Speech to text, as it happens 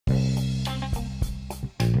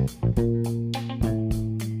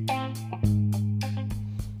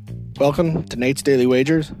Welcome to Nate's Daily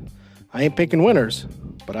Wagers. I ain't picking winners,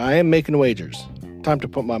 but I am making wagers. Time to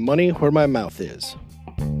put my money where my mouth is.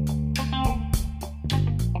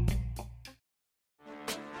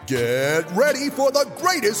 Get ready for the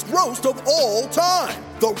greatest roast of all time,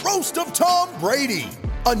 the Roast of Tom Brady,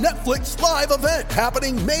 a Netflix live event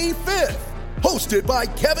happening May 5th. Hosted by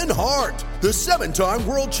Kevin Hart, the 7-time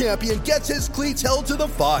world champion gets his cleats held to the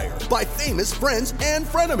fire by famous friends and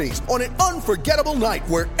frenemies on an unforgettable night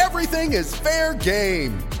where everything is fair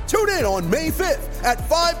game. Tune in on May 5th at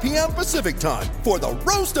 5 p.m. Pacific time for the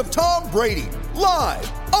Roast of Tom Brady,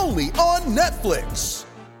 live only on Netflix.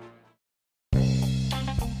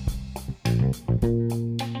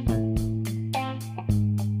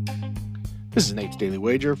 This is Nate's Daily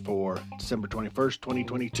Wager for December 21st,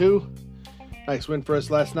 2022. Nice win for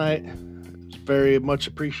us last night. It was very much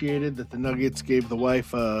appreciated that the Nuggets gave the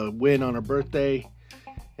wife a win on her birthday,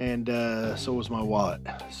 and so was my wallet.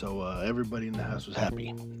 So everybody in the house was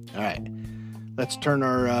happy. All right, let's turn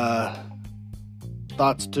our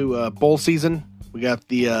thoughts to bowl season. We got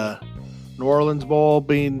the New Orleans Bowl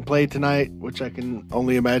being played tonight, which I can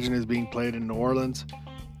only imagine is being played in New Orleans.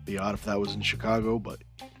 Be odd if that was in Chicago, but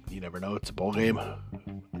you never know. It's a bowl game.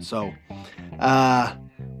 So,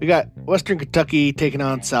 we got Western Kentucky taking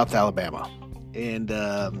on South Alabama. And,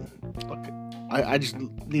 look, I just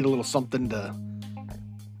need a little something to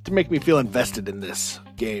make me feel invested in this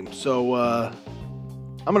game. So,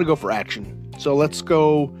 I'm going to go for action. So, let's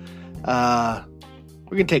go. We're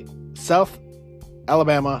going to take South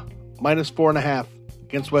Alabama minus 4.5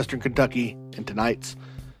 against Western Kentucky in tonight's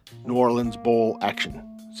New Orleans Bowl action.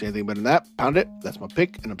 See anything better than that? Pound it. That's my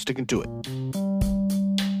pick, and I'm sticking to it.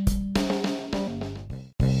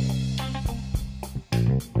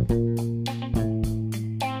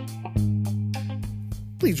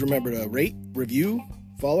 Please remember to rate, review,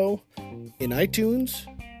 follow in iTunes,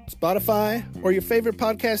 Spotify, or your favorite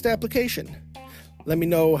podcast application. Let me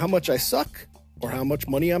know how much I suck or how much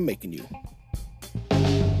money I'm making you.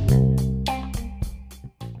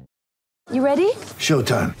 You ready?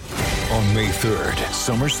 Showtime. On May 3rd,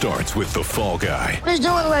 summer starts with The Fall Guy. Let's do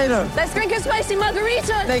it later. Let's drink a spicy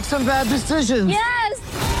margarita. Make some bad decisions. Yes!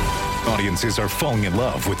 Audiences are falling in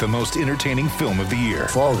love with the most entertaining film of the year.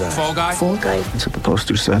 Fall Guy. Fall Guy? Fall Guy. That's what the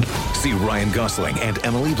poster said. See Ryan Gosling and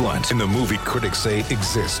Emily Blunt in the movie critics say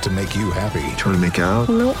exists to make you happy. Trying to make it out?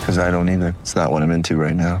 Nope. Because I don't either. It's not what I'm into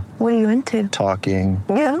right now. What are you into? Talking.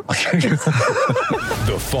 Yeah.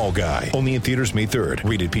 The Fall Guy. Only in theaters May 3rd.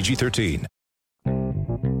 Rated PG-13.